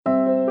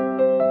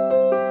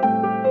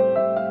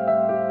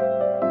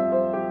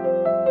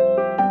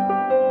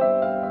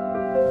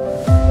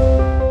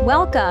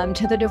Welcome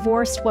to the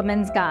Divorced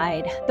Woman's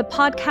Guide, the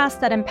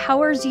podcast that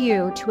empowers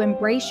you to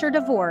embrace your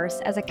divorce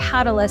as a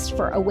catalyst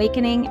for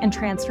awakening and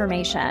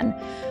transformation.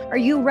 Are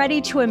you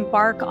ready to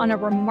embark on a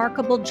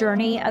remarkable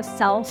journey of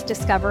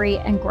self-discovery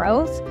and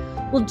growth?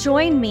 Well,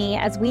 join me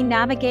as we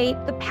navigate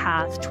the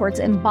path towards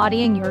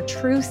embodying your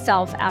true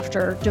self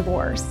after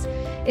divorce.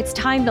 It's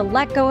time to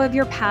let go of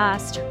your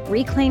past,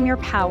 reclaim your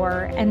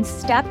power, and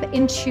step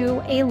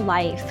into a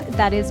life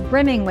that is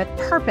brimming with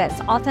purpose,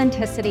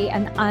 authenticity,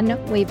 and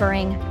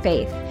unwavering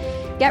faith.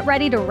 Get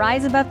ready to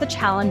rise above the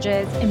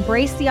challenges,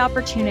 embrace the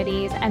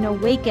opportunities, and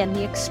awaken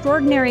the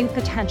extraordinary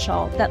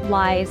potential that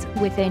lies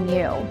within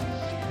you.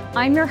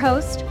 I'm your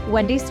host,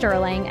 Wendy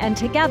Sterling, and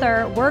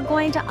together we're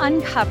going to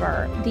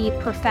uncover the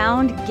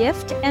profound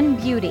gift and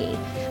beauty,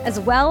 as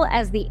well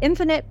as the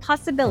infinite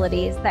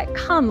possibilities that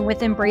come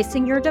with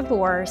embracing your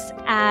divorce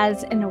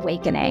as an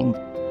awakening.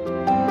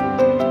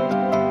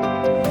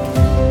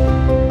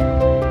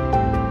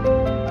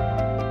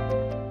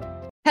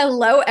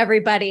 Hello,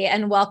 everybody,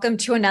 and welcome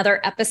to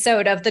another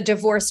episode of the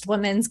Divorced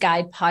Woman's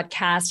Guide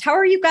podcast. How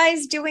are you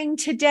guys doing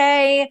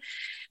today?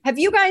 Have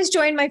you guys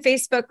joined my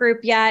Facebook group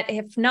yet?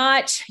 If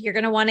not, you're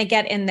going to want to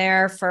get in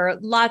there for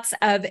lots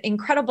of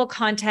incredible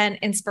content,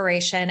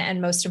 inspiration, and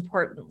most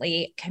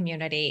importantly,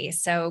 community.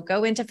 So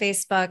go into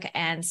Facebook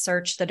and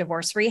search the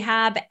Divorce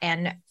Rehab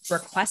and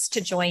request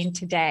to join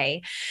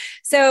today.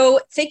 So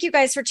thank you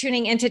guys for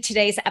tuning into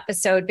today's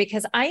episode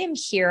because I am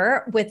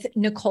here with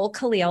Nicole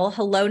Kalil.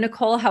 Hello,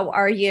 Nicole. How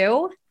are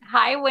you?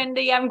 Hi,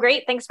 Wendy. I'm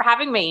great. Thanks for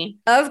having me.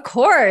 Of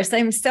course.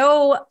 I'm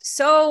so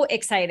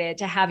excited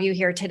to have you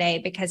here today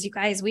because you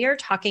guys, we are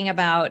talking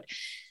about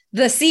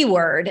the C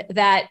word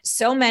that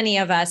so many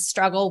of us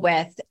struggle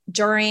with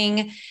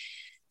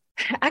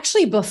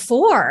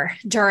before,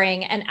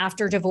 during, and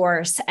after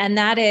divorce. And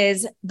that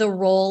is the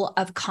role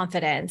of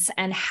confidence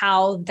and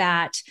how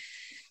that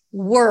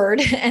word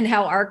and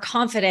how our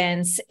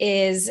confidence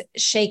is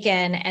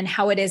shaken and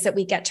how it is that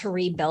we get to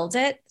rebuild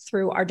it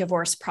through our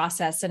divorce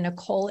process. And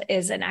Nicole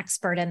is an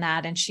expert in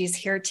that, and she's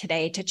here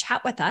today to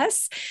chat with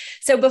us.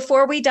 So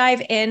before we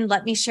dive in,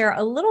 let me share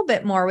a little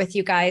bit more with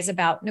you guys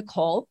about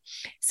Nicole.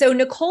 So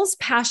Nicole's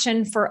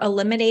passion for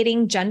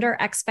eliminating gender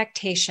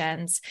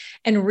expectations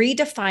and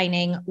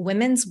redefining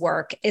women's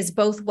work is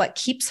both what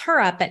keeps her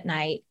up at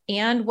night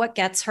and what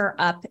gets her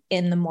up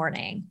in the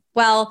morning.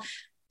 Well,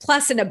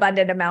 plus an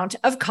abundant amount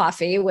of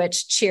coffee,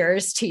 which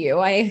cheers to you.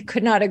 I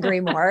could not agree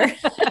more.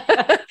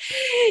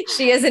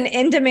 She is an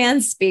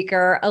in-demand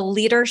speaker, a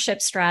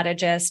leadership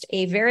strategist,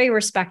 a very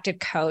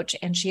respected coach,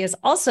 and she is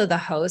also the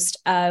host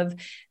of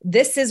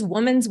This is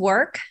Woman's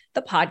Work,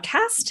 the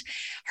podcast.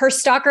 Her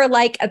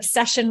stalker-like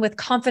obsession with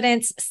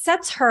confidence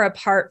sets her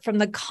apart from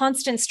the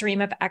constant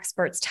stream of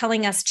experts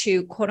telling us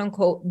to, quote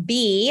unquote,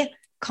 be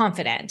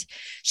confident.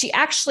 She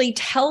actually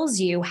tells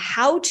you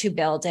how to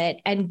build it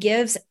and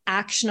gives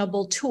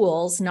actionable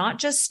tools, not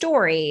just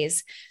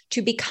stories,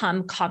 to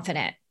become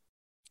confident.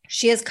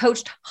 She has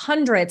coached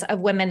hundreds of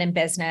women in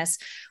business,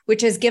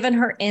 which has given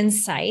her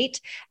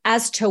insight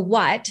as to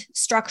what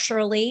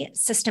structurally,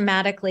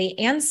 systematically,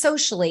 and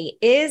socially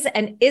is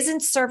and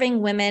isn't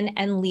serving women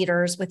and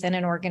leaders within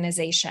an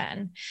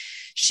organization.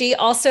 She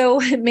also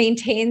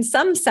maintains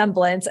some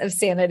semblance of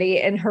sanity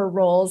in her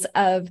roles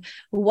of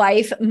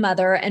wife,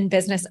 mother, and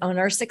business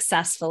owner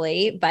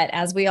successfully. But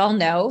as we all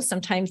know,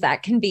 sometimes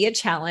that can be a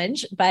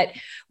challenge. But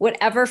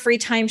whatever free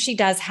time she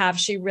does have,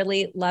 she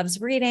really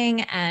loves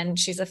reading. And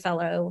she's a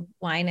fellow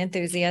wine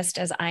enthusiast,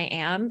 as I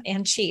am,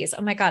 and cheese.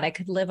 Oh my God, I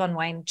could live on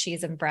wine,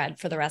 cheese, and bread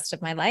for the rest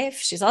of my life.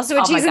 She's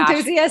also a cheese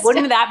enthusiast.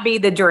 Wouldn't that be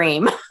the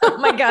dream? Oh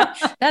my God,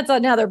 that's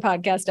another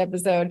podcast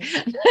episode.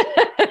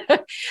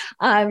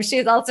 She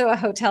is also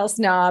a hotel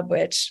snob,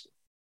 which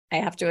I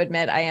have to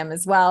admit I am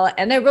as well,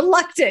 and a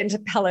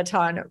reluctant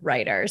Peloton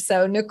rider.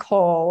 So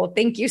Nicole,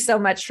 thank you so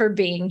much for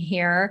being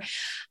here.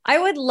 I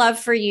would love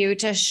for you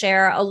to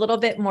share a little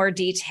bit more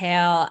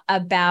detail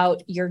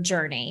about your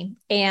journey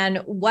and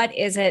what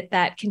is it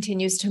that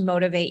continues to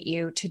motivate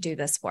you to do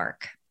this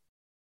work?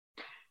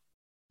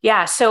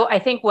 Yeah. So I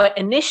think what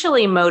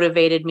initially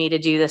motivated me to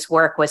do this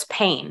work was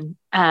pain.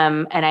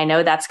 And I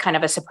know that's kind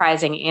of a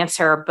surprising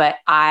answer, but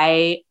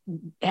I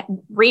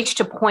reached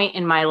a point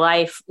in my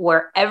life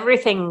where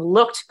everything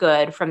looked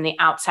good from the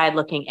outside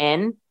looking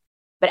in,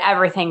 but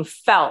everything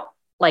felt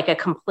like a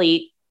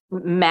complete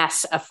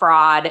mess, a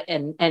fraud,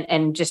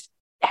 and just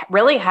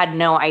really had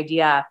no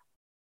idea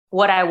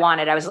what I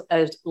wanted. I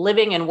was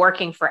living and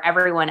working for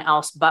everyone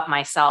else but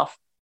myself.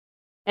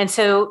 And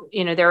so,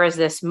 there was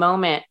this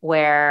moment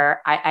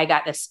where I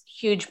got this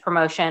huge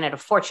promotion at a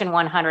Fortune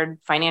 100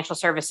 financial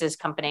services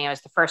company. I was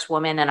the first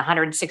woman in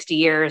 160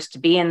 years to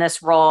be in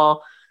this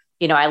role.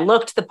 I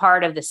looked the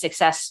part of the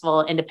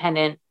successful,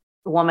 independent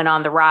woman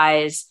on the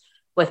rise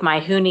with my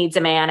who needs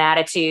a man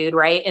attitude,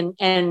 right?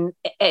 And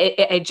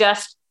it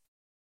just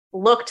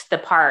looked the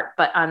part,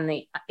 but on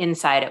the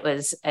inside, it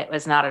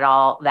was not at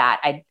all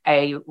that.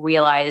 I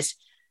realized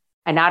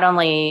I not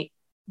only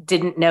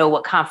didn't know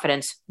what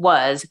confidence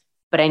was,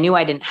 but I knew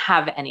I didn't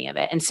have any of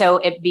it. And so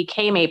it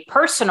became a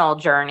personal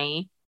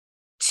journey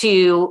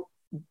to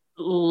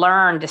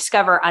learn,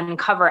 discover,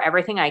 uncover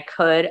everything I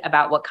could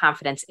about what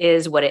confidence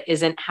is, what it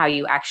isn't, how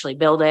you actually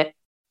build it.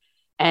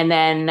 And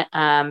then,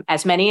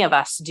 as many of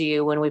us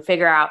do, when we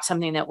figure out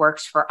something that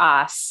works for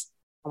us,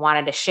 I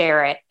wanted to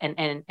share it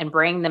and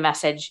bring the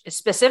message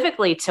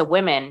specifically to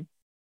women,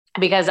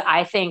 because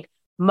I think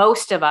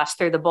most of us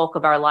through the bulk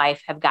of our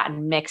life have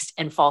gotten mixed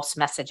and false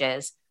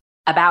messages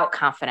about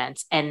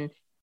confidence. And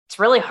it's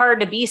really hard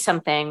to be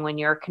something when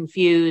you're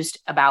confused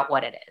about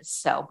what it is.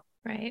 So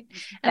right.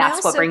 And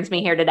that's what brings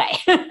me here today.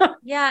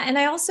 Yeah. And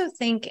I also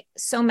think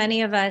so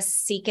many of us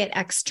seek it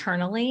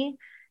externally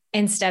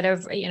instead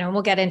of,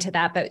 we'll get into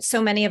that, but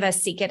so many of us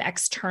seek it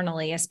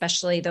externally,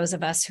 especially those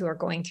of us who are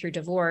going through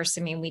divorce.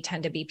 I mean, we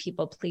tend to be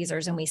people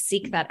pleasers and we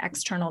seek that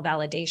external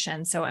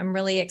validation. So I'm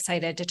really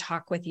excited to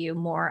talk with you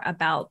more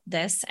about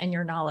this and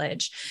your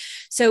knowledge.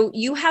 So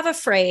you have a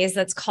phrase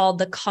that's called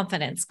the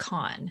confidence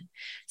con.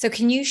 So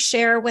can you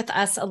share with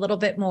us a little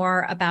bit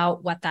more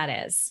about what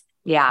that is?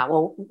 Yeah.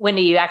 Well,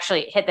 Wendy, you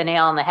actually hit the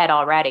nail on the head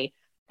already.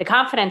 The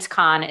confidence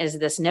con is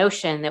this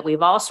notion that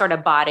we've all sort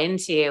of bought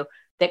into,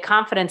 that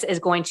confidence is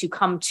going to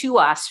come to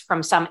us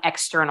from some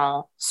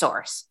external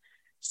source.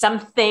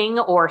 Something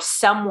or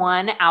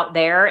someone out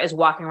there is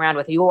walking around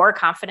with your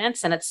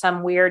confidence, and it's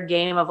some weird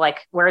game of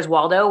like, where's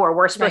Waldo? Or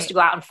we're supposed to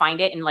go out and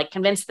find it and like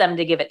convince them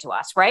to give it to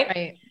us, right?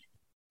 Right.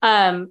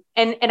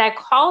 And I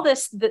call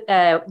this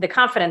the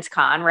confidence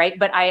con, right?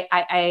 But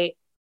I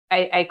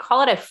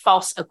call it a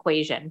false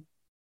equation.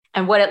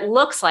 And what it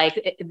looks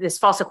like, this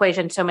false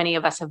equation so many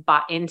of us have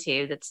bought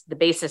into, that's the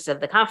basis of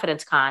the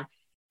confidence con,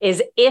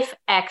 is if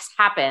X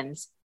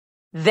happens,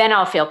 then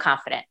I'll feel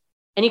confident.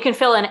 And you can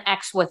fill in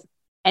X with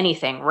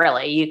anything,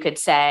 really. You could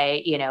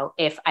say,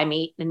 if I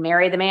meet and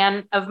marry the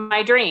man of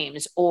my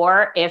dreams,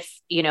 or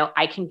if,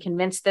 I can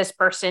convince this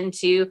person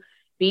to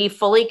be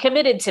fully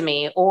committed to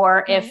me,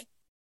 or if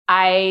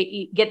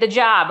I get the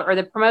job or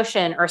the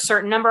promotion or a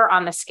certain number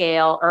on the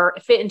scale, or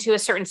fit into a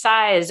certain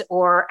size,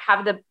 or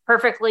have the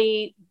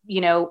perfectly,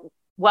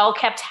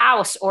 well-kept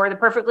house, or the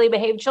perfectly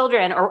behaved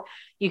children, or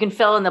you can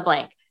fill in the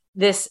blank.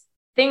 This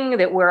thing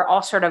that we're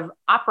all sort of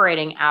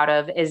operating out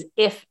of is,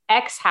 if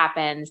X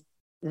happens,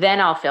 then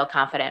I'll feel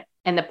confident.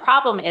 And the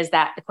problem is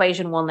that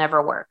equation will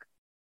never work.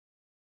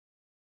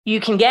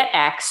 You can get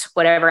X,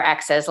 whatever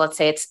X is. Let's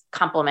say it's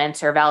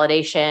compliments or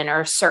validation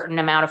or a certain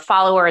amount of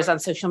followers on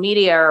social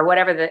media or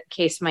whatever the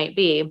case might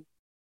be.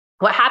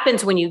 What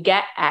happens when you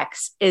get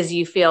X is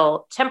you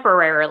feel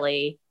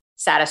temporarily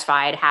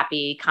satisfied,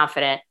 happy,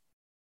 confident,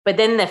 but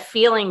then the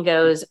feeling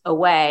goes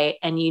away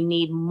and you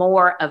need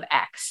more of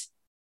X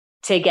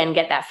to again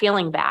get that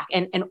feeling back.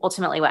 And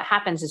ultimately what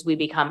happens is we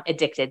become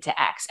addicted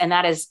to X. And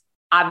that is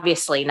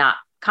obviously not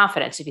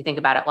confidence if you think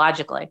about it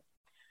logically.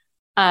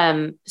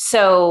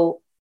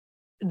 So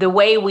the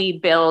way we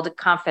build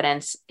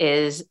confidence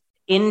is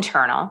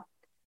internal.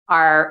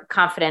 Our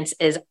confidence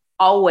is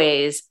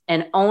always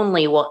and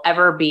only will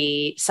ever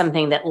be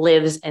something that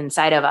lives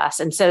inside of us.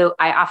 And so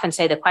I often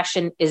say the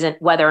question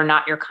isn't whether or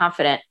not you're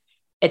confident,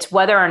 it's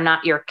whether or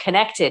not you're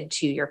connected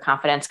to your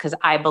confidence, because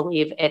I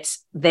believe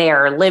it's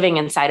there living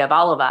inside of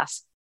all of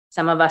us.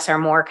 Some of us are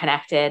more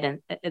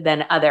connected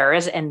than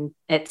others, and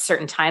at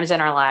certain times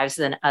in our lives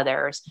than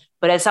others,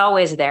 but it's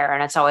always there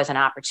and it's always an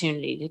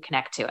opportunity to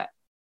connect to it.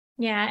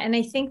 Yeah. And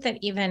I think that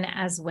even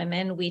as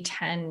women, we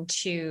tend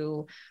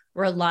to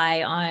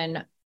rely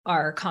on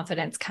our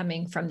confidence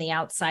coming from the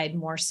outside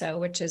more so,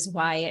 which is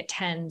why it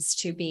tends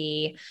to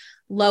be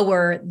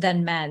lower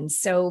than men.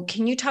 So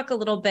can you talk a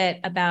little bit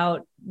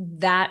about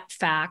that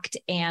fact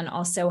and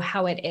also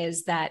how it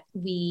is that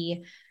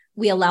we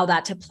allow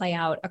that to play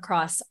out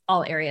across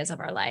all areas of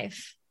our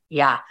life?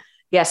 Yeah.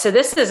 So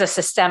this is a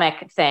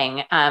systemic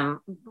thing.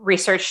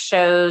 Research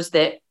shows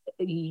that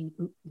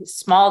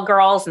small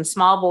girls and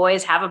small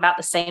boys have about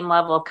the same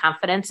level of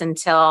confidence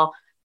until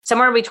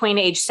somewhere between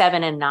age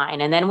 7 and 9.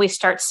 And then we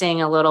start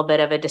seeing a little bit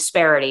of a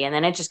disparity, and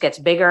then it just gets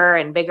bigger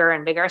and bigger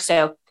and bigger.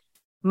 So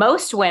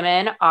most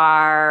women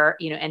are,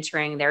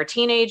 entering their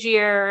teenage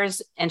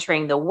years,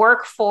 entering the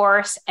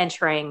workforce,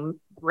 entering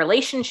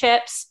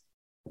relationships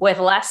with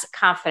less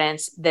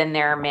confidence than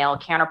their male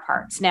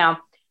counterparts. Now,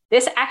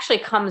 this actually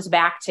comes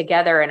back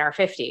together in our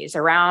 50s.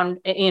 Around,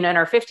 in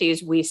our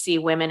 50s, we see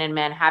women and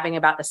men having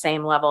about the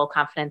same level of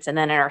confidence. And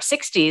then in our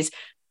 60s,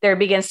 there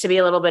begins to be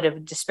a little bit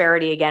of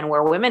disparity again,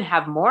 where women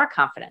have more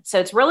confidence. So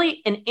it's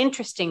really an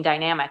interesting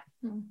dynamic.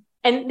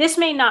 And this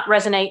may not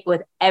resonate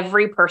with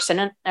every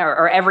person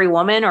or every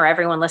woman or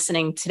everyone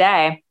listening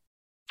today,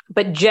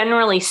 but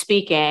generally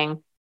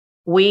speaking,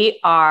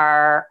 we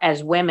are,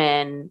 as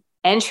women,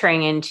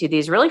 entering into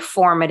these really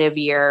formative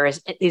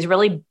years, these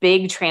really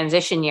big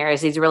transition years,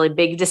 these really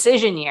big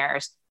decision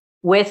years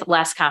with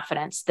less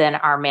confidence than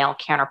our male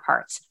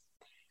counterparts.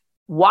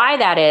 Why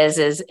that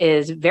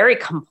is very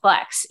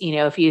complex.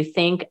 If you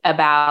think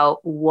about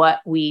what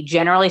we,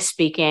 generally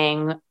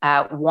speaking,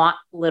 want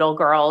little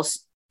girls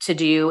to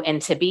do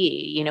and to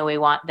be, we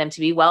want them to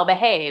be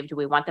well-behaved.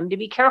 We want them to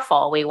be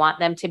careful. We want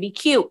them to be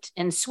cute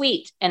and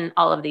sweet and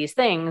all of these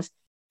things.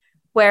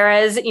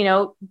 Whereas,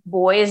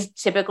 boys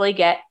typically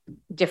get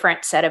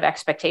different set of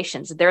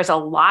expectations. There's a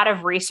lot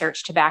of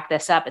research to back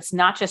this up. It's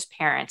not just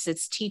parents,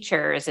 it's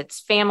teachers, it's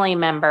family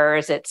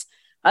members, it's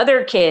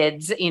other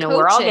kids, Coaches,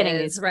 we're all getting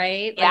these,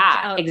 right?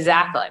 Yeah,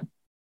 exactly.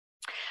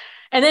 Yeah.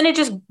 And then it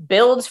just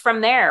builds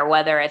from there,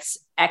 whether it's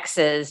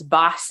exes,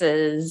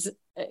 bosses,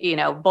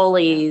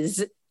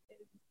 bullies,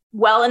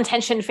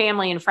 well-intentioned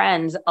family and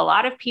friends. A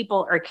lot of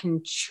people are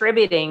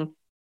contributing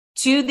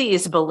to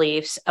these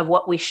beliefs of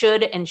what we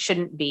should and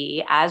shouldn't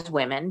be as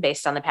women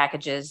based on the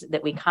packages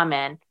that we come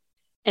in.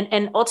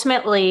 And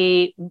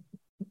ultimately,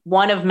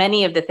 one of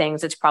many of the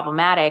things that's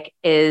problematic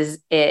is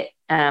it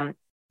doesn't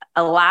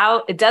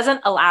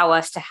allow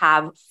us to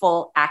have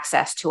full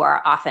access to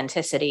our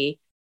authenticity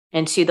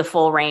and to the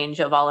full range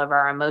of all of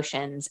our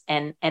emotions.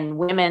 And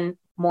women,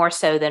 more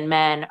so than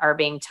men, are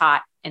being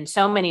taught in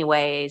so many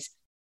ways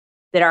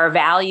that our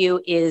value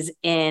is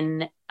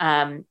in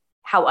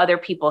how other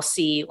people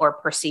see or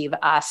perceive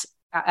us.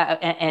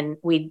 And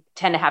we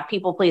tend to have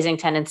people-pleasing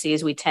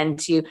tendencies. We tend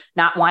to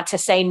not want to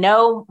say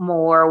no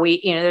more.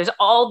 There's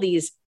all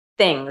these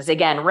things,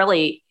 again,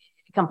 really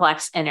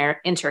complex and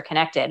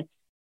interconnected.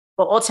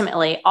 But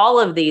ultimately, all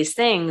of these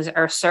things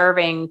are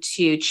serving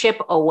to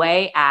chip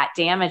away at,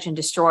 damage, and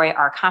destroy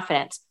our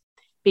confidence.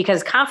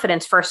 Because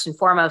confidence, first and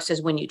foremost,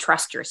 is when you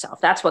trust yourself.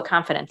 That's what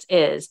confidence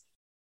is.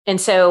 And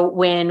so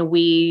when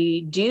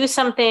we do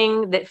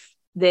something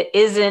that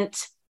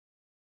isn't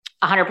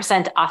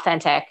 100%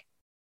 authentic,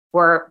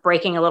 we're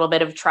breaking a little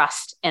bit of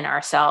trust in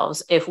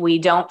ourselves. If we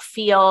don't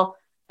feel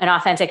an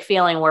authentic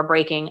feeling, we're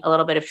breaking a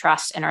little bit of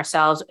trust in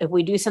ourselves. If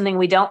we do something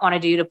we don't want to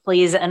do to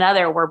please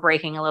another, we're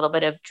breaking a little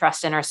bit of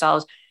trust in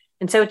ourselves.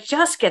 And so it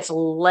just gets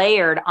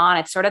layered on.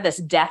 It's sort of this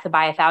death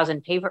by a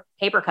thousand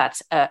paper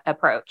cuts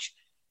approach.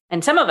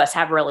 And some of us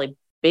have really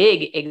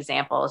big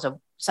examples of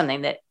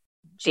something that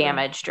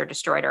damaged or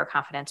destroyed our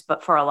confidence.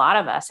 But for a lot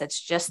of us, it's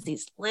just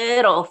these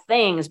little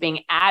things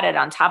being added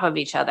on top of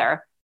each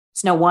other.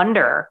 It's no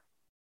wonder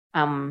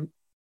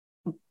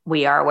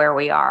we are where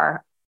we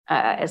are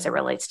as it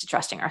relates to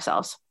trusting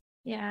ourselves.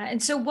 Yeah.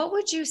 And so what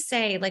would you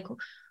say,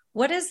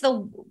 what is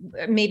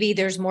maybe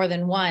there's more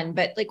than one,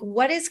 but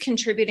what is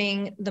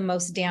contributing the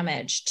most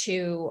damage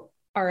to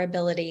our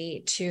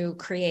ability to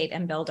create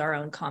and build our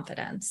own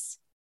confidence?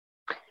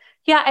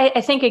 Yeah, I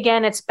think,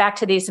 again, it's back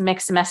to these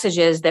mixed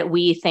messages that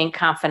we think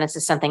confidence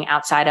is something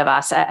outside of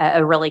us.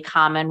 A really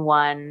common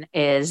one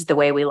is the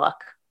way we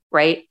look,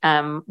 right?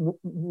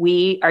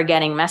 We are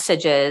getting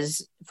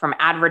messages from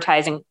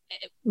advertising.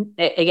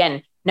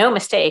 Again, no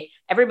mistake.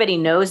 Everybody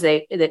knows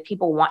that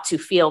people want to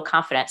feel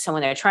confident. So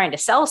when they're trying to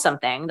sell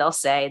something, they'll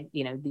say,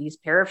 these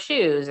pair of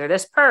shoes or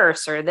this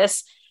purse or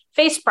this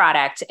face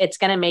product, it's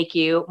going to make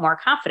you more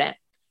confident.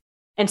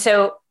 And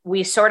so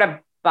we sort of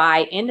buy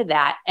into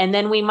that. And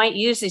then we might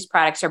use these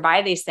products or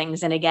buy these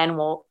things. And again,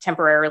 we'll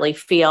temporarily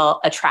feel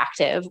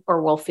attractive,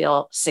 or we'll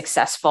feel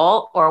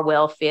successful, or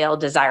we'll feel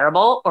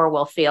desirable, or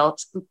we'll feel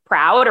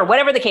proud, or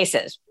whatever the case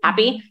is,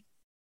 happy.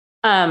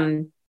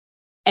 Mm-hmm.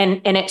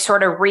 And it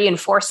sort of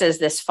reinforces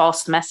this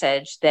false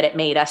message that it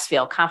made us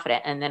feel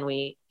confident. And then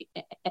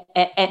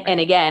and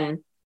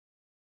again,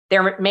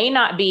 there may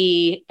not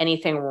be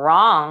anything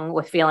wrong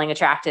with feeling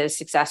attractive,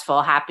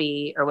 successful,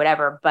 happy, or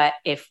whatever, but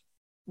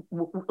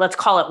let's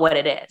call it what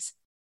it is.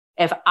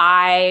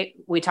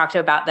 We talked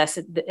about this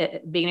at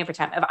the beginning of our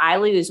time. If I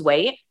lose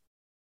weight,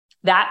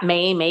 that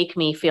may make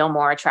me feel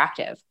more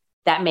attractive.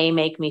 That may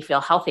make me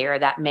feel healthier.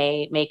 That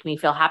may make me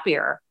feel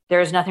happier.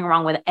 There's nothing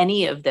wrong with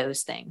any of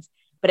those things,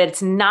 but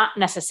it's not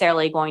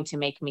necessarily going to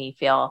make me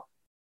feel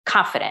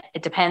confident.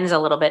 It depends a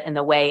little bit in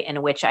the way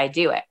in which I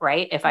do it,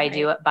 right? If I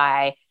do it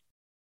by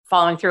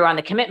following through on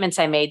the commitments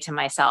I made to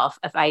myself,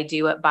 if I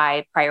do it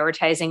by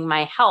prioritizing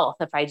my health,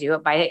 if I do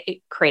it by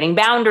creating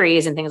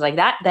boundaries and things like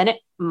that, then it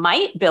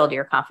might build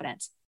your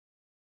confidence.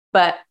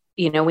 But,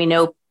 we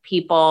know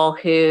people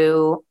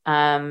who,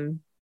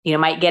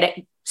 might get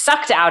it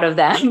sucked out of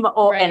them,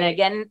 and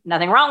again,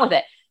 nothing wrong with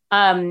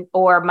it,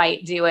 or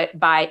might do it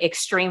by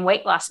extreme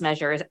weight loss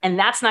measures. And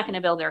that's not going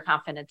to build their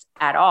confidence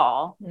at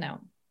all. No.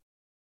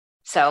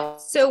 So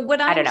what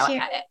I don't know.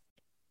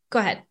 Go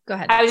ahead.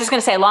 I was just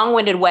going to say,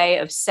 long-winded way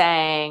of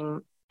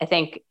saying, I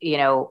think,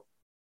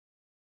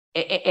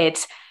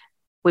 it's,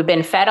 we've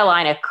been fed a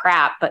line of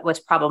crap, but what's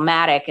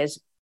problematic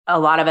is a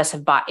lot of us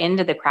have bought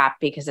into the crap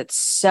because it's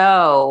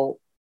so,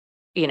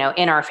 in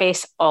our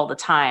face all the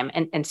time.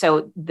 And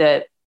so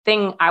the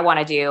thing I want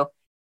to do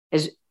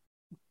is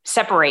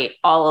separate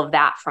all of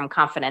that from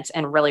confidence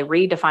and really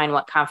redefine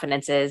what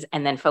confidence is,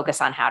 and then focus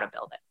on how to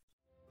build it.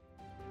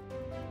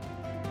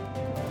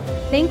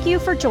 Thank you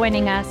for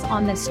joining us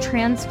on this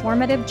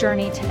transformative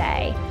journey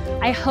today.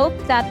 I hope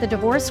that the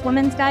Divorced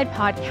Women's Guide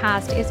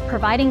podcast is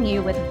providing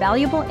you with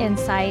valuable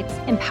insights,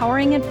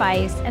 empowering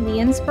advice, and the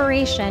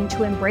inspiration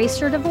to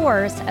embrace your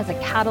divorce as a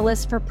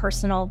catalyst for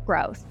personal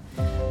growth.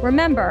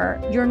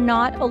 Remember, you're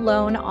not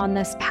alone on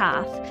this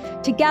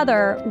path.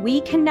 Together,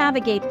 we can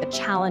navigate the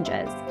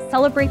challenges,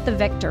 celebrate the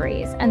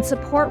victories, and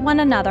support one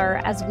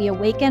another as we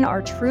awaken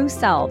our true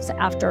selves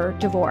after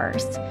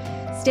divorce.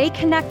 Stay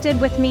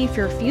connected with me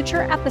for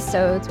future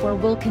episodes where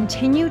we'll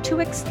continue to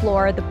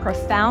explore the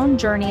profound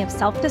journey of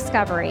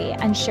self-discovery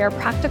and share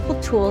practical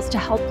tools to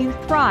help you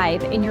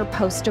thrive in your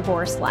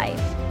post-divorce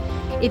life.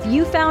 If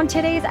you found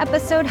today's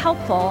episode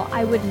helpful,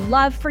 I would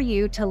love for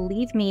you to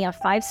leave me a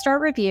 5-star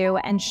review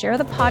and share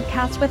the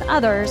podcast with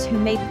others who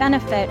may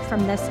benefit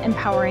from this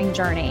empowering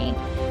journey.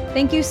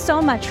 Thank you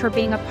so much for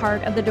being a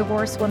part of the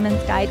Divorced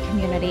Women's Guide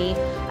community.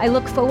 I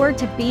look forward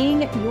to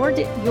being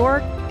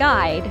your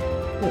guide.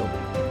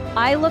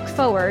 I look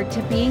forward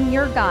to being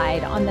your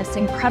guide on this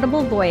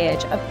incredible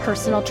voyage of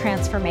personal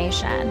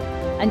transformation.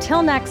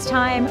 Until next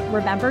time,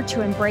 remember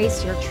to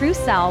embrace your true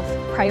self,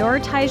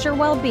 prioritize your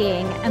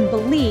well-being, and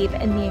believe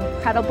in the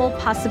incredible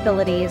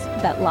possibilities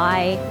that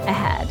lie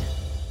ahead.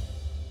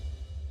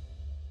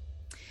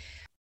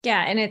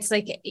 Yeah. And it's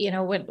like,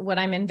 what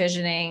I'm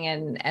envisioning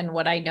and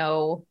what I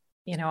know,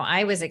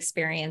 I was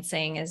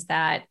experiencing is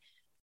that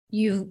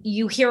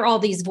you hear all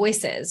these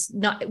voices,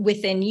 not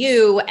within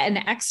you and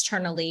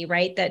externally,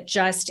 right? That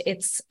just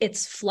it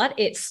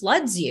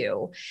floods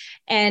you.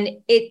 And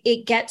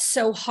it gets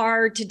so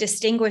hard to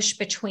distinguish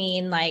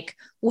between like,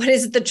 what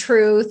is the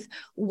truth?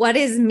 What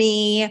is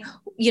me?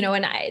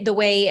 And the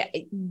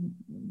way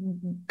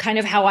kind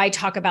of how I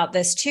talk about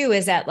this too,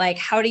 is that like,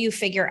 how do you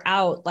figure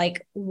out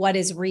like what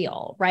is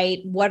real, right?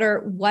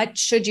 What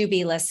should you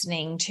be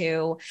listening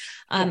to?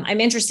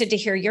 I'm interested to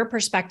hear your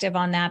perspective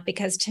on that,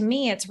 because to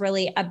me, it's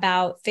really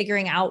about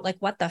figuring out like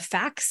what the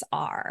facts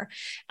are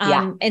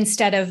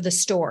instead of the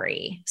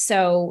story.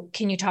 So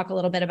can you talk a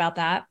little bit about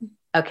that?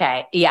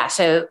 Okay. Yeah.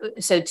 So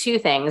two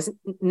things.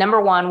 Number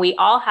one, we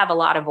all have a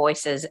lot of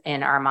voices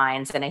in our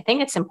minds, and I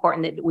think it's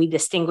important that we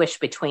distinguish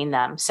between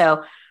them.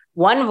 So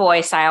one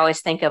voice, I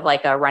always think of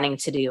like a running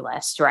to-do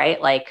list,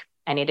 right? Like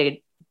I need to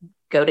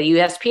go to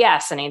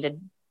USPS. I need to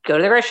go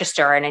to the grocery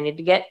store, and I need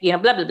to get, blah,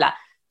 blah, blah.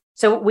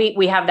 So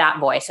we have that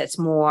voice. It's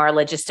more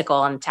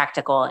logistical and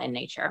tactical in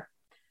nature.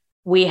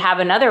 We have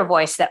another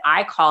voice that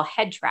I call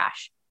head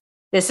trash.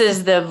 This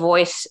is the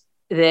voice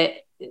that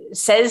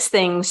says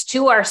things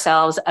to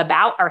ourselves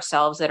about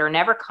ourselves that are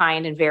never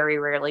kind and very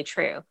rarely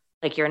true.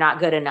 Like you're not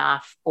good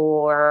enough,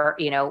 or,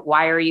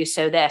 why are you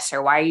so this,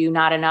 or why are you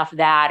not enough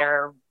that,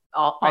 or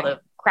all the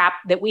crap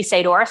that we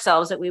say to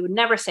ourselves that we would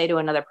never say to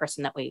another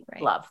person that we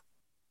love.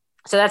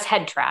 So that's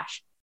head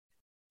trash.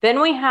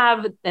 Then we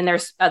have, and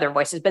there's other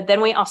voices, but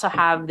then we also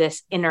have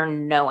this inner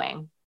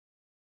knowing.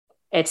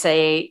 It's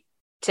a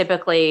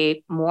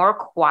typically more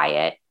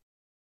quiet,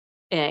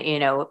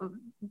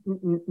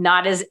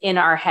 not as in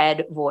our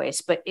head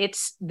voice, but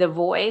it's the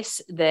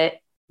voice that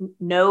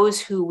knows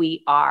who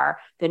we are,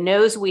 that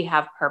knows we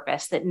have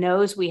purpose, that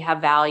knows we have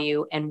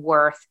value and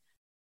worth.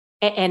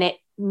 And it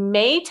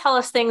may tell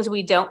us things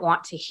we don't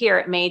want to hear.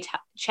 It may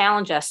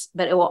challenge us,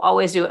 but it will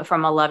always do it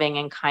from a loving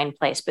and kind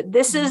place. But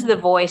this is the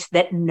voice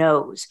that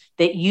knows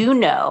that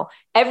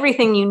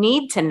everything you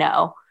need to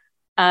know.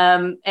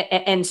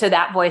 And so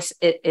that voice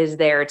is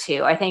there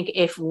too. I think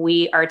if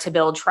we are to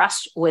build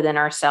trust within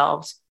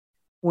ourselves,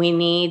 we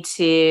need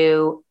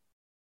to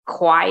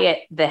quiet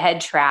the head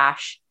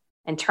trash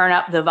and turn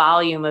up the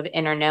volume of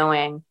inner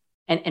knowing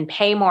and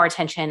pay more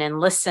attention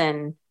and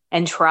listen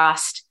and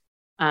trust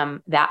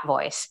that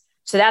voice.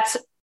 So that's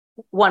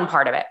one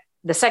part of it.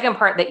 The second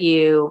part that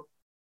you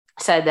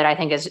said that I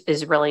think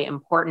is really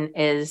important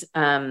is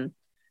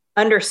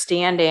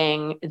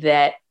understanding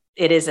that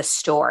it is a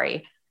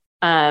story.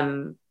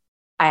 I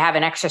have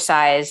an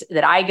exercise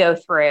that I go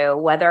through,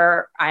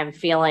 whether I'm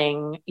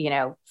feeling,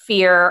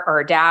 fear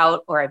or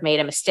doubt, or I've made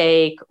a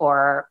mistake,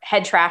 or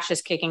head trash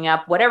is kicking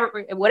up,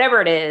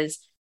 whatever it is.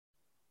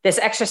 This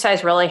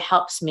exercise really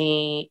helps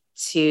me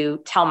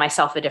to tell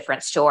myself a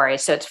different story.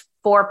 So it's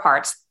 4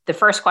 parts. The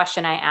first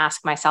question I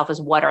ask myself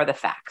is, what are the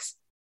facts?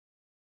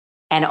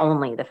 And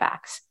only the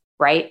facts,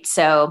 right?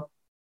 So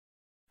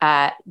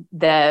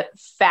the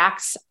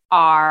facts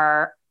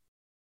are,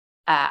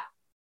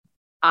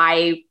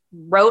 I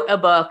wrote a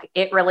book.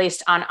 It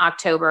released on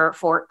October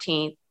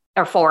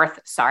 4th.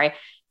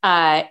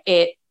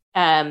 It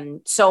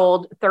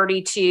sold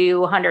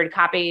 3,200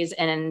 copies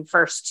in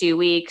first 2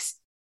 weeks,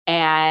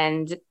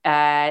 and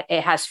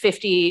it has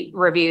 50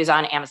 reviews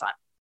on Amazon.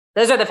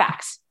 Those are the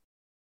facts.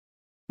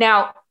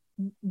 Now,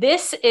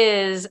 this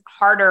is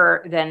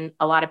harder than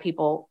a lot of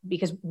people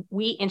because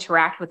we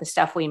interact with the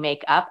stuff we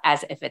make up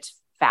as if it's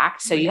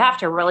fact. So you have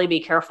to really be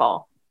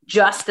careful.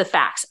 Just the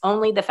facts,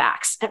 only the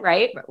facts,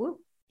 right?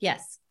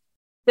 Yes.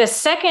 The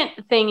second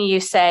thing you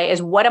say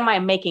is, what am I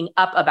making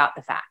up about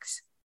the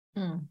facts?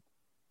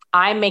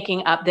 I'm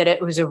making up that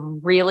it was a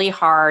really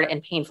hard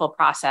and painful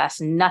process.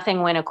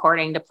 Nothing went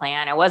according to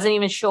plan. I wasn't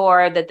even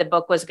sure that the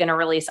book was going to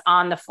release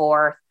on the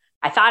 4th.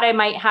 I thought I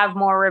might have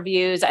more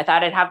reviews. I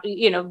thought I'd have,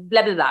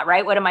 blah, blah, blah,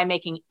 right? What am I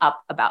making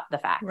up about the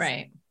facts?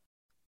 Right.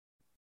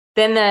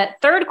 Then the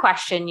third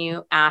question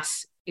you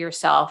ask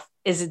yourself,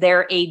 is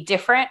there a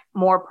different,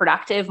 more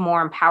productive,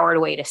 more empowered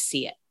way to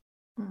see it?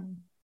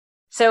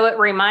 So it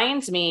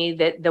reminds me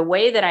that the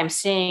way that I'm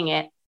seeing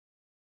it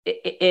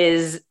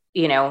is,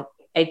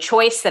 a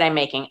choice that I'm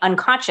making,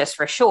 unconscious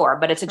for sure,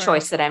 but it's a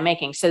choice that I'm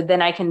making. So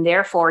then I can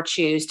therefore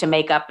choose to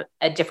make up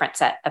a different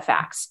set of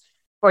facts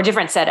or a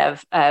different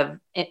set of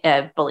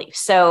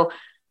beliefs. So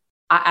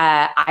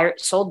I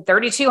sold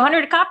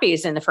 3,200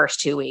 copies in the first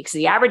 2 weeks.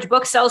 The average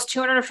book sells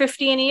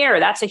 250 in a year.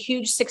 That's a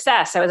huge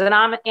success. I was an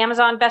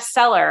Amazon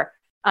bestseller.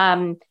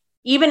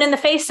 Even in the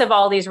face of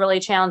all these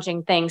really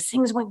challenging things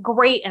went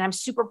great, and I'm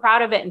super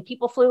proud of it. And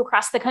people flew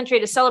across the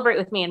country to celebrate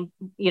with me.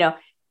 And,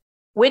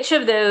 which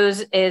of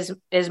those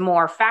is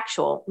more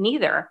factual?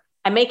 Neither.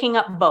 I'm making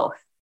up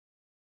both,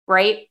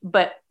 right?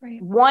 But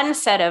one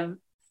set of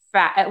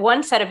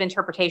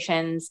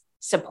interpretations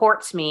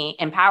supports me,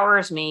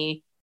 empowers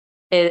me,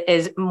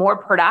 is more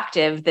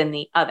productive than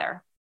the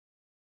other.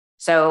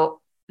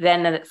 So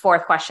then the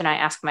fourth question I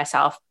ask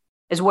myself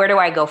is, where do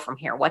I go from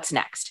here? What's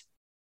next?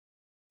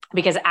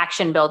 Because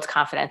action builds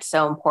confidence.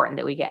 So important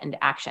that we get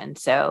into action.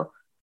 So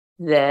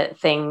the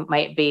thing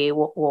might be,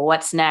 well,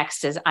 what's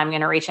next is I'm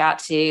going to reach out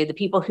to the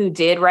people who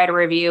did write a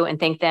review and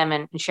thank them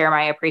and share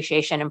my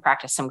appreciation and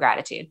practice some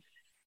gratitude.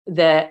 You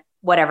get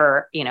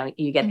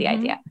the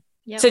idea.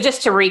 Yep. So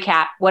just to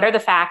recap, what are the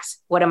facts?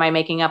 What am I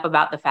making up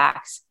about the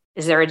facts?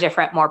 Is there a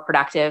different, more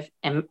productive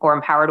or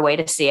empowered way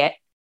to see it?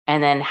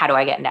 And then how do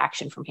I get into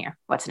action from here?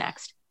 What's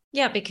next?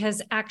 Yeah,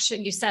 because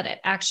action, you said it,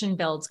 action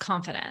builds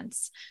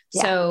confidence.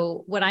 Yeah.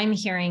 So what I'm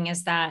hearing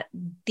is that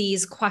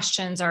these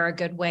questions are a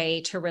good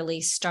way to really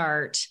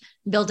start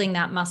building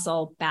that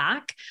muscle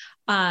back.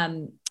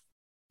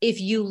 If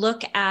you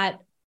look at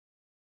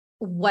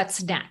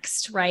what's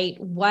next, right?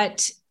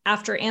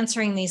 After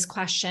answering these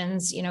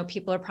questions,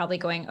 people are probably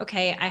going,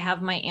 okay, I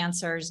have my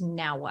answers.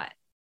 Now what?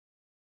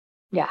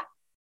 Yeah.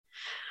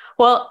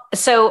 Well,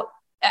 so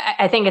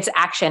I think it's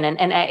action.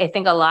 And I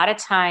think a lot of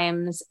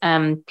times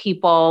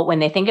people, when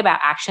they think about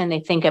action, they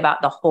think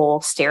about the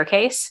whole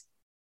staircase.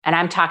 And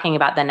I'm talking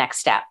about the next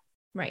step.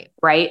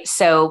 Right.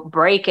 So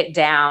break it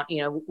down.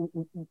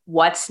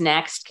 What's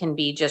next can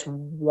be just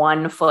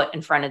one foot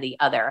in front of the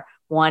other,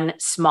 one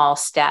small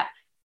step.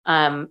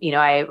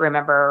 I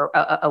remember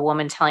a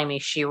woman telling me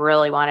she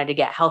really wanted to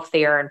get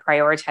healthier and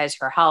prioritize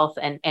her health.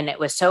 And it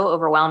was so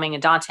overwhelming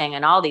and daunting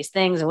and all these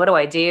things. And what do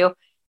I do?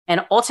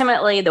 And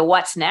ultimately the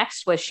what's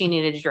next was she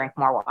needed to drink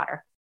more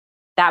water.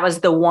 That was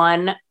the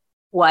one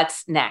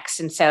what's next.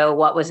 And so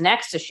what was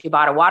next is she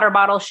bought a water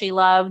bottle she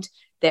loved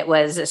that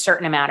was a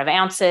certain amount of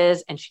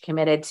ounces. And she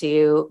committed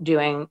to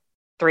doing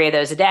 3 of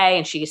those a day.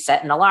 And she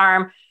set an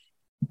alarm.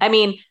 I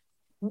mean,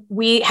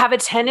 we have a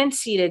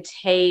tendency to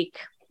take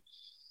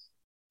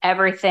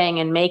everything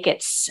and make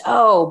it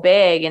so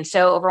big and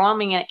so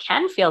overwhelming. And it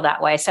can feel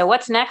that way. So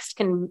what's next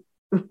can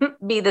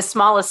be the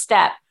smallest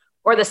step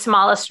or the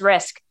smallest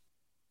risk.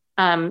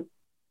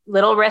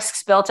 Little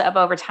risks built up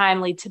over time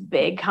lead to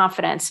big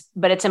confidence,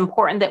 but it's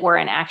important that we're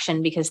in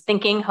action, because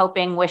thinking,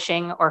 hoping,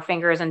 wishing, or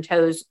fingers and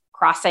toes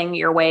crossing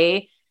your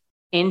way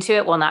into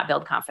it will not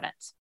build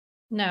confidence.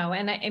 No.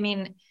 And I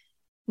mean,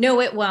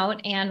 no, it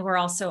won't. And we're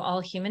also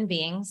all human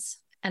beings,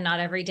 and not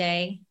every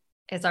day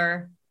is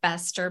our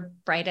best or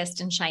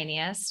brightest and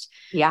shiniest.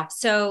 Yeah.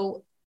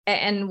 So,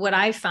 and what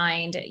I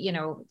find,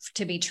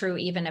 to be true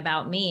even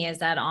about me, is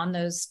that on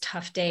those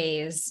tough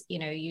days,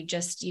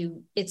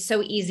 it's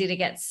so easy to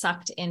get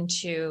sucked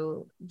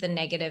into the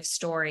negative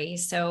story.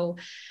 So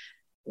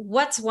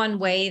what's one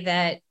way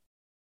that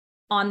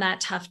on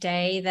that tough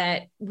day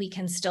that we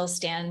can still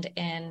stand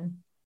in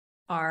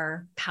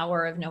our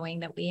power of knowing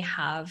that we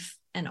have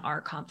and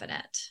are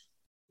confident?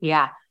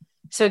 Yeah.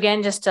 So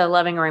again, just a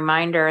loving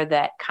reminder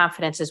that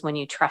confidence is when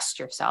you trust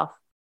yourself.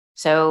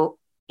 So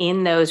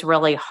in those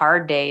really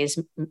hard days,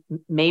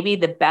 maybe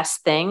the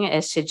best thing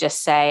is to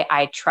just say,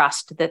 I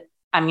trust that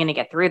I'm going to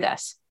get through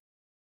this.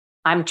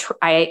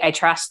 I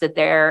trust that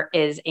there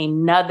is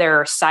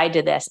another side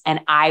to this and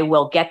I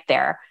will get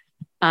there.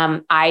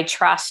 I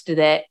trust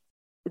that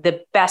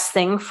the best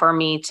thing for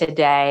me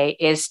today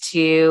is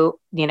to,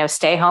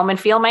 stay home and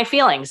feel my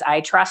feelings.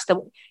 I trust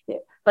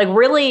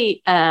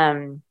really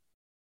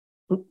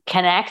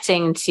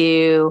connecting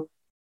to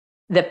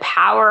the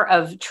power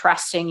of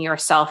trusting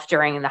yourself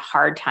during the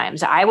hard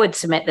times. I would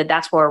submit that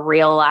that's where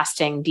real,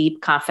 lasting,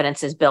 deep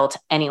confidence is built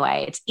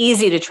anyway. It's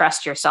easy to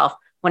trust yourself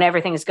when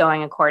everything is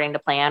going according to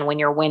plan, when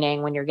you're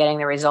winning, when you're getting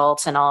the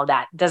results and all of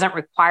that. It doesn't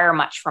require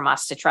much from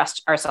us to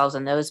trust ourselves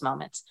in those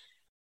moments.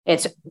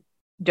 It's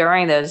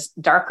during those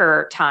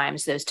darker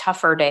times, those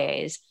tougher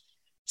days.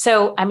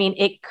 So,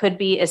 it could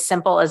be as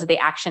simple as the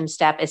action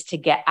step is to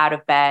get out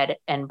of bed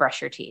and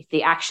brush your teeth.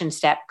 The action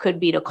step could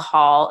be to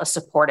call a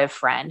supportive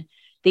friend.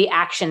 The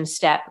action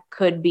step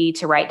could be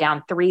to write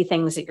down 3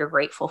 things that you're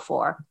grateful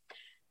for.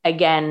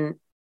 Again,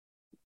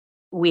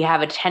 we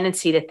have a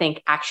tendency to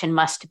think action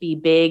must be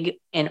big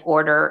in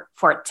order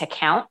for it to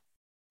count.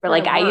 Or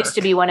I used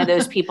to be one of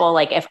those people,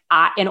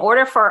 in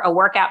order for a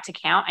workout to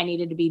count, I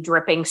needed to be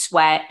dripping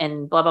sweat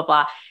and blah, blah,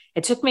 blah.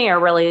 It took me a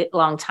really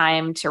long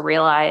time to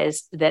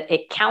realize that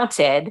it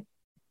counted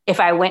if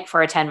I went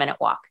for a 10-minute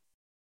walk.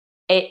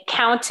 It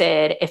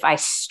counted if I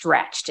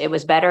stretched. It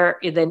was better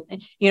than,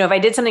 if I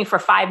did something for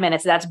 5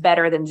 minutes, that's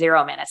better than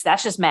 0 minutes.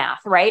 That's just math,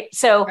 right?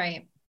 So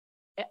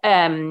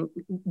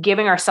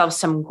giving ourselves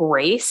some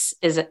grace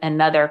is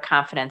another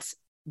confidence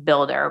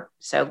builder.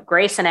 So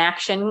grace and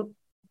action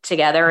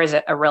together is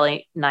a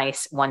really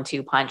nice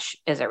 1-2 punch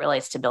as it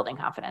relates to building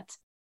confidence.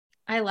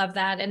 I love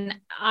that. And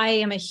I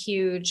am a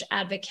huge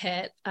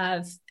advocate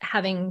of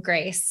having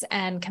grace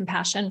and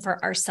compassion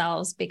for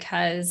ourselves,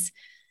 because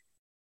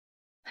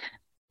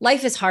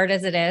life is hard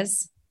as it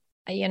is,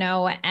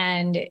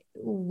 and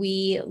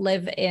we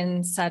live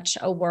in such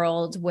a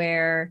world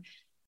where,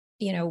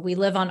 we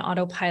live on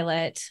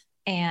autopilot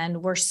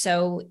and we're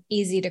so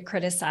easy to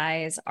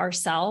criticize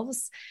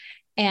ourselves.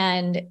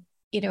 And,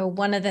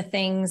 one of the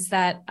things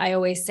that I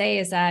always say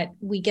is that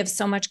we give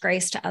so much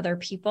grace to other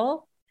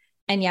people,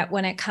 and yet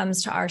when it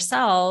comes to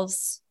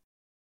ourselves,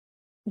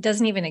 it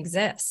doesn't even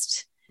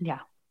exist. Yeah.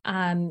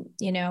 And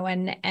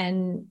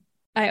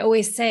I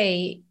always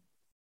say,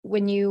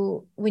 when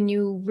you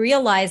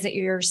realize that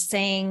you're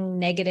saying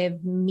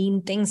negative,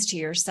 mean things to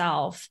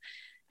yourself,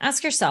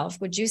 ask yourself,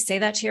 would you say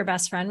that to your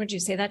best friend? Would you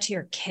say that to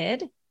your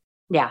kid?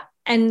 Yeah.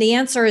 And the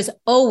answer is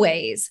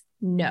always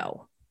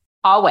no.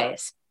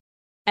 Always.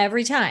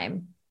 Every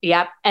time.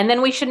 Yep. And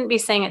then we shouldn't be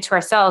saying it to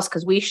ourselves,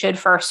 because we should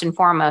first and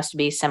foremost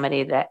be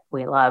somebody that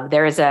we love.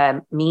 There's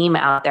a meme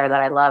out there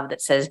that I love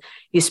that says,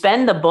 you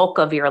spend the bulk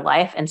of your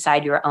life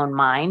inside your own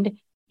mind.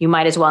 You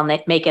might as well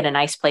make it a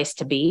nice place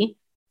to be.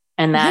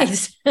 And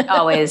that's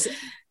always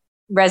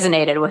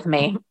resonated with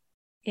me.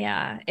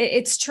 Yeah,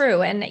 it's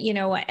true. And,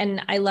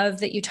 and I love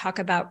that you talk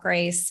about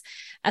grace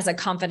as a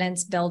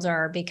confidence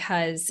builder,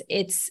 because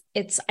it's,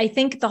 I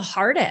think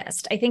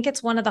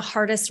it's one of the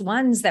hardest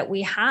ones that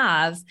we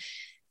have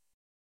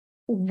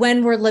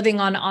when we're living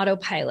on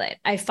autopilot.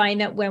 I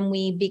find that when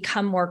we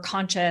become more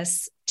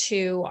conscious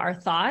to our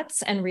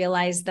thoughts and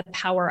realize the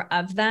power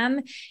of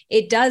them,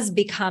 it does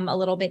become a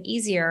little bit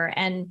easier.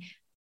 And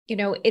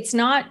it's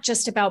not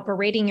just about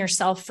berating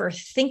yourself for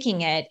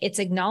thinking it. It's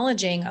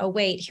acknowledging, oh,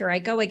 wait, here I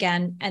go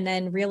again. And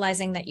then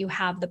realizing that you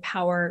have the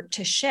power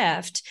to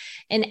shift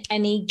in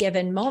any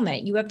given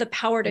moment. You have the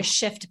power to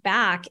shift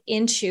back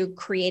into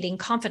creating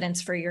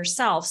confidence for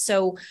yourself.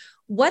 So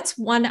what's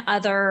one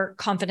other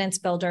confidence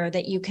builder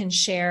that you can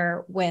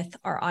share with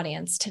our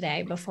audience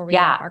today before we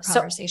have our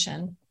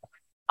conversation? So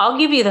I'll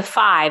give you the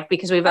 5,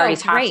 because we've already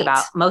talked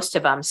about most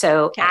of them.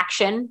 So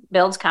action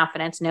builds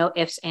confidence, no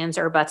ifs, ands,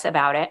 or buts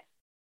about it.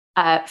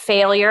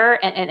 Failure,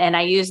 and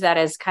I use that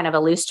as kind of a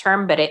loose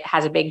term, but it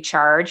has a big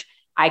charge.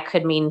 I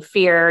could mean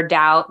fear,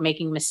 doubt,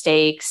 making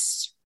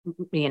mistakes,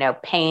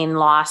 pain,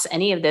 loss,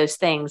 any of those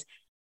things.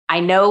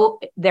 I know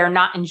they're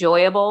not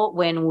enjoyable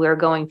when we're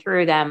going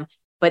through them,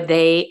 but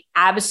they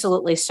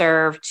absolutely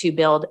serve to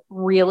build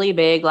really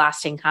big,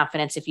 lasting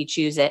confidence if you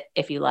choose it,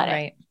 if you let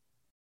it.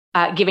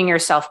 Giving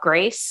yourself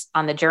grace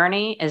on the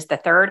journey is the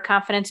 3rd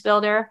confidence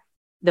builder.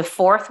 The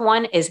 4th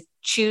one is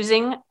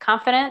choosing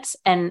confidence.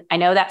 And I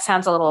know that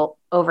sounds a little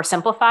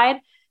oversimplified,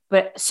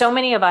 but so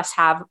many of us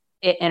have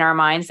it in our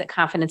minds that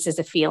confidence is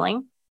a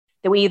feeling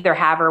that we either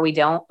have or we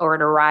don't, or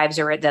it arrives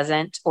or it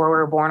doesn't, or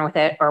we're born with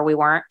it or we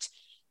weren't.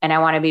 And I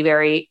want to be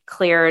very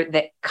clear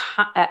that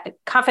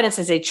confidence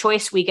is a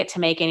choice we get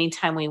to make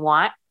anytime we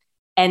want.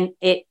 And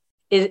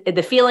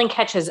the feeling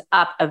catches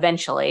up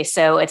eventually.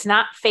 So it's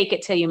not fake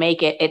it till you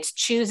make it. It's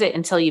choose it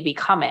until you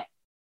become it.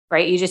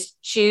 Right? You just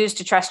choose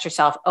to trust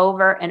yourself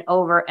over and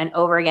over and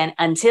over again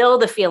until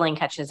the feeling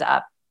catches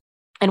up.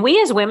 And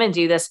we as women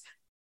do this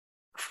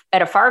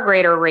at a far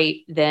greater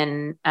rate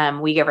than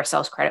we give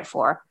ourselves credit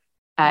for.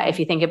 If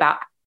you think about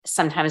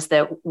sometimes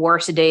the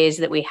worst days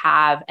that we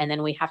have, and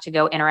then we have to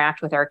go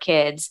interact with our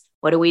kids,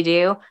 what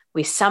do?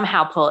 We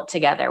somehow pull it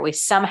together. We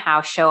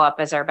somehow show up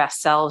as our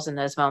best selves in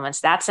those moments.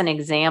 That's an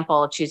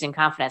example of choosing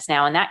confidence.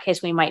 Now, in that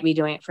case, we might be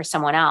doing it for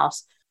someone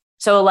else.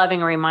 So a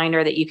loving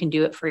reminder that you can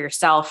do it for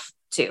yourself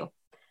too.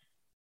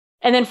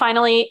 And then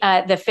finally,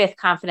 the 5th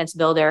confidence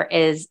builder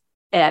is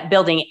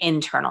building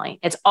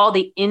internally. It's all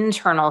the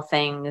internal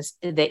things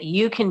that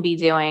you can be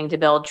doing to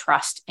build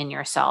trust in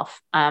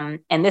yourself. And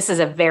this is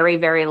a very,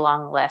 very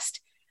long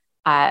list.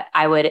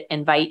 I would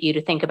invite you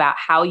to think about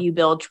how you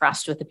build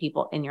trust with the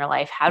people in your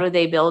life. How do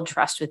they build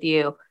trust with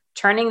you?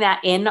 Turning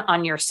that in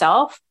on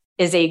yourself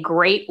is a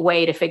great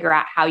way to figure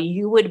out how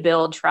you would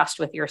build trust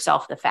with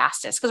yourself the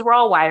fastest, because we're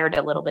all wired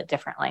a little bit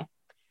differently.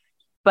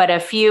 But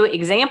a few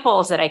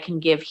examples that I can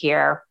give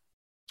here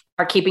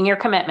are keeping your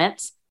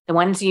commitments, the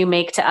ones you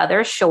make to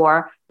others,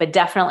 sure, but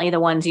definitely the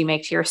ones you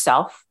make to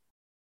yourself.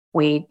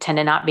 We tend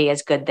to not be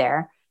as good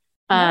there.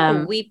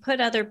 We'll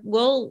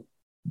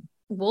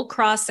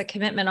cross the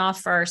commitment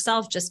off for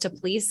ourselves just to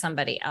please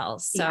somebody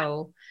else.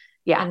 So,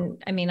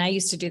 and I mean, I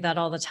used to do that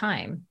all the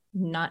time.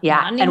 Not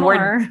anymore.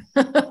 And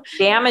we're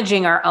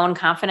damaging our own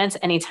confidence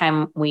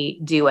anytime we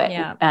do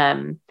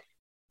it.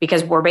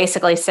 Because we're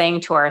basically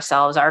saying to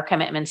ourselves, our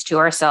commitments to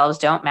ourselves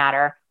don't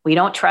matter. We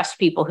don't trust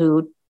people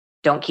who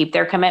don't keep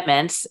their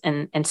commitments.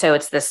 And so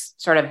it's this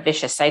sort of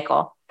vicious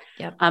cycle.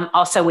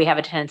 Also, we have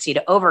a tendency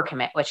to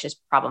overcommit, which is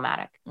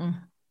problematic.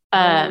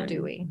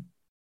 Do we?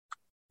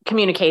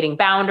 Communicating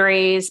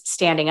boundaries,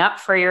 standing up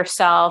for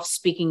yourself,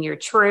 speaking your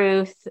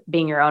truth,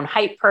 being your own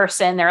hype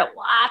person. There are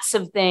lots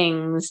of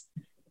things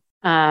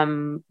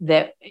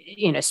that,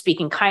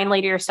 speaking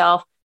kindly to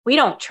yourself. We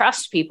don't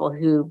trust people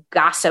who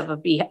gossip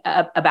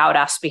about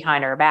us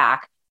behind our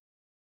back.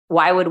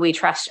 Why would we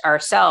trust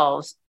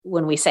ourselves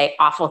when we say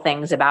awful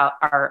things about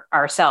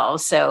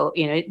ourselves? So,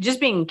 just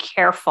being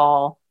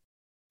careful.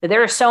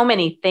 There are so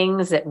many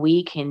things that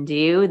we can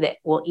do that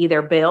will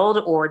either build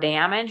or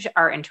damage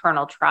our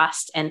internal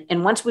trust.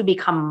 And once we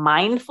become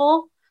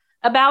mindful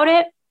about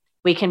it,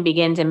 we can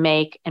begin to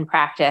make and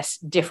practice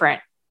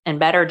different and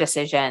better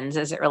decisions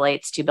as it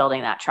relates to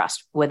building that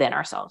trust within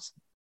ourselves.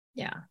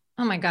 Yeah.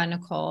 Oh my God,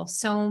 Nicole,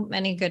 so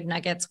many good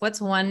nuggets.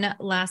 What's one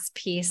last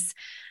piece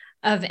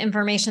of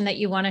information that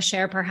you want to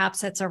share?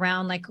 Perhaps it's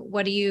around like,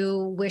 what do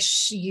you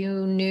wish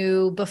you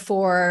knew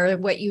before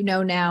what you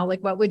know now?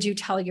 Like, what would you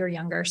tell your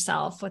younger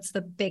self? What's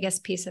the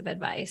biggest piece of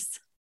advice?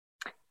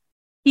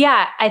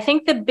 Yeah, I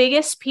think the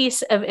biggest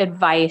piece of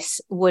advice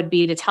would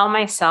be to tell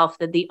myself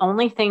that the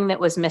only thing that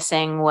was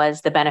missing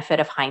was the benefit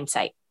of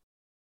hindsight.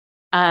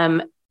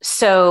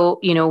 So,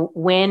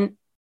 when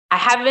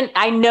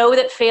I know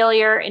that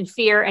failure and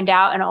fear and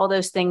doubt and all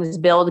those things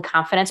build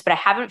confidence, but I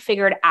haven't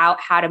figured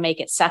out how to make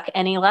it suck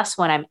any less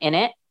when I'm in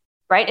it,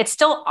 right? It's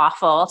still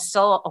awful. It's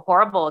still a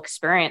horrible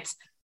experience.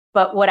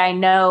 But what I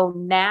know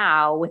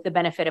now with the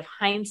benefit of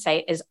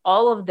hindsight is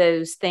all of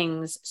those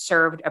things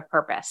served a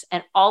purpose,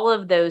 and all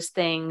of those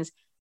things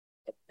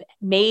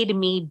made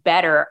me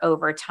better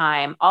over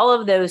time. All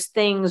of those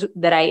things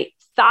that I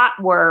thought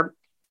were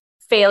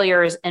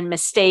failures and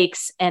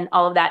mistakes and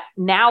all of that.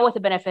 Now with the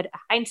benefit of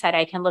hindsight,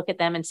 I can look at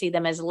them and see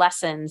them as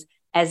lessons,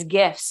 as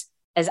gifts,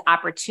 as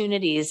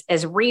opportunities,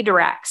 as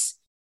redirects.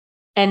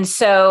 And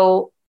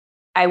so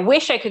I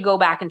wish I could go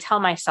back and tell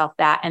myself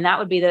that. And that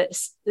would be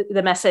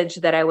the message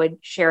that I would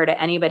share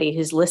to anybody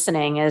who's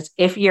listening is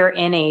if you're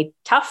in a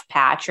tough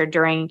patch or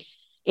during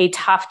a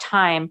tough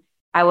time,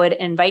 I would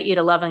invite you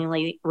to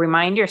lovingly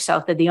remind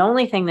yourself that the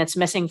only thing that's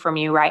missing from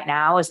you right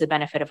now is the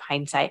benefit of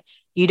hindsight.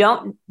 You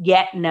don't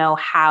yet know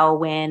how,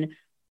 when,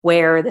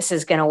 where this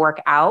is going to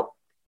work out,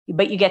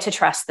 but you get to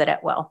trust that it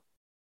will.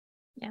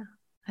 Yeah,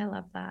 I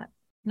love that.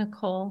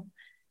 Nicole,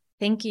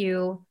 thank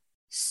you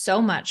so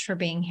much for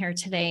being here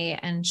today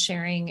and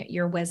sharing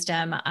your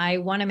wisdom. I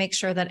want to make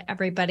sure that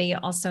everybody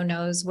also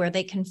knows where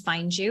they can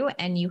find you,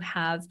 and you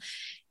have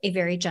a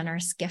very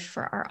generous gift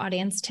for our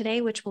audience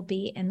today, which will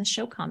be in the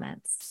show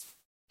comments.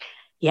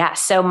 Yeah.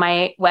 So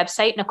my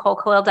website,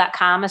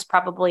 NicoleKalil.com, is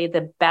probably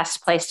the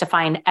best place to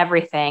find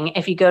everything.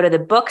 If you go to the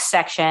book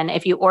section,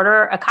 if you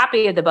order a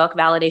copy of the book,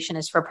 Validation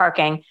is for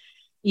Parking,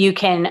 you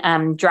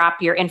can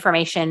drop your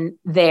information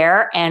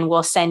there and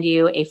we'll send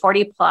you a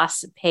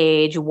 40+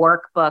 page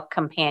workbook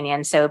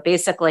companion. So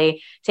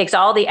basically takes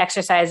all the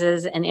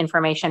exercises and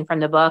information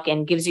from the book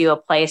and gives you a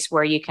place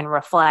where you can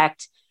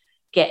reflect,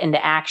 get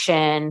into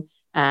action,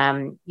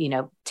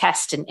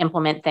 test and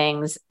implement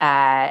things,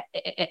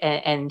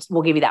 and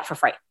we'll give you that for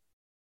free.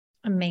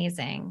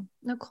 Amazing.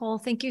 Nicole,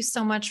 thank you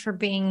so much for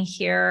being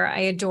here.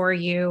 I adore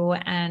you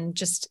and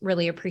just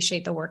really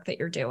appreciate the work that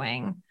you're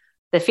doing.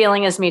 The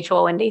feeling is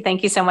mutual, Wendy.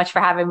 Thank you so much for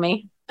having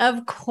me.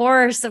 Of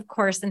course.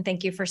 And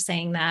thank you for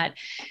saying that.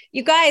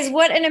 You guys,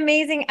 what an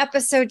amazing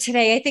episode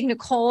today. I think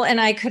Nicole and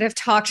I could have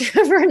talked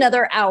for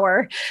another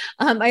hour.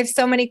 I have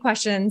so many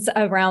questions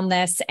around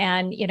this.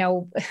 And,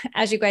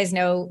 as you guys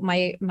know,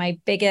 my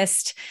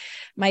biggest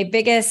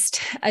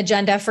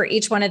agenda for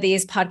each one of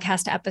these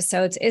podcast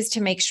episodes is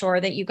to make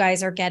sure that you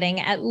guys are getting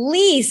at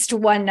least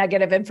one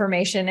nugget of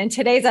information. In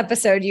today's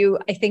episode,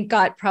 I think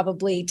got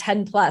probably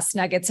 10+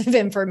 nuggets of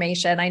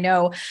information. I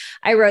know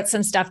I wrote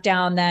some stuff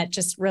down that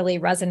just really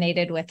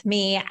resonated with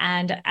me.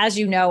 And as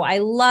you know, I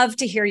love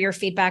to hear your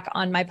feedback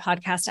on my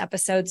podcast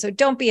episode. So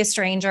don't be a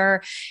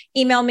stranger.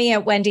 Email me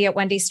at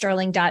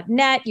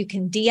wendy@wendysterling.net. You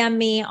can DM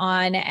me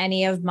on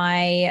any of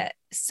my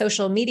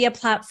social media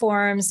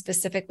platforms,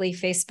 specifically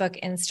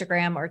Facebook,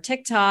 Instagram, or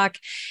TikTok.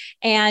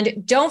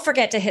 And don't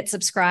forget to hit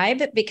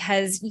subscribe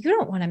because you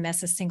don't want to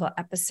miss a single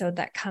episode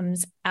that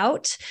comes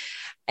out.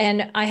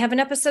 And I have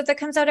an episode that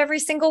comes out every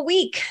single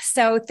week.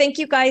 So thank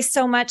you guys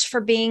so much for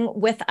being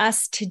with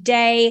us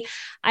today.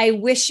 I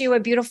wish you a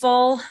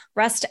beautiful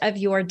rest of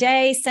your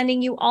day,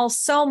 sending you all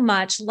so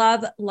much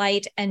love,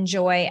 light, and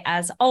joy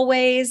as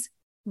always.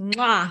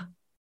 Mwah.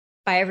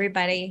 Bye,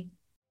 everybody.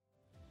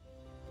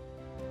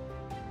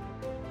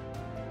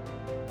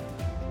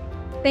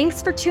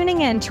 Thanks for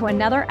tuning in to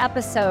another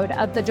episode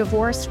of the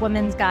Divorced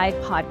Women's Guide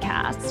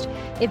podcast.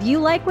 If you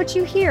like what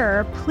you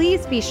hear,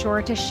 please be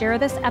sure to share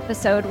this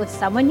episode with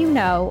someone you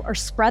know or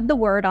spread the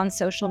word on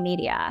social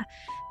media.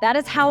 That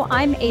is how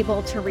I'm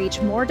able to reach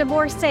more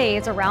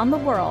divorcees around the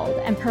world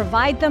and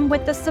provide them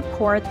with the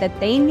support that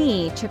they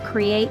need to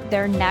create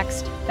their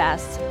next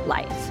best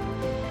life.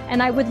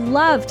 And I would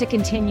love to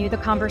continue the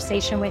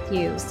conversation with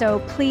you. So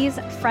please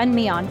friend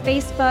me on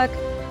Facebook,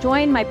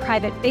 join my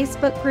private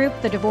Facebook group,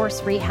 The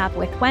Divorce Rehab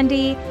with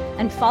Wendy,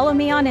 and follow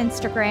me on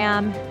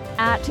Instagram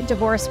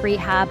 @Divorce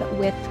Rehab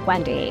with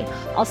Wendy.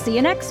 I'll see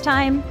you next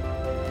time.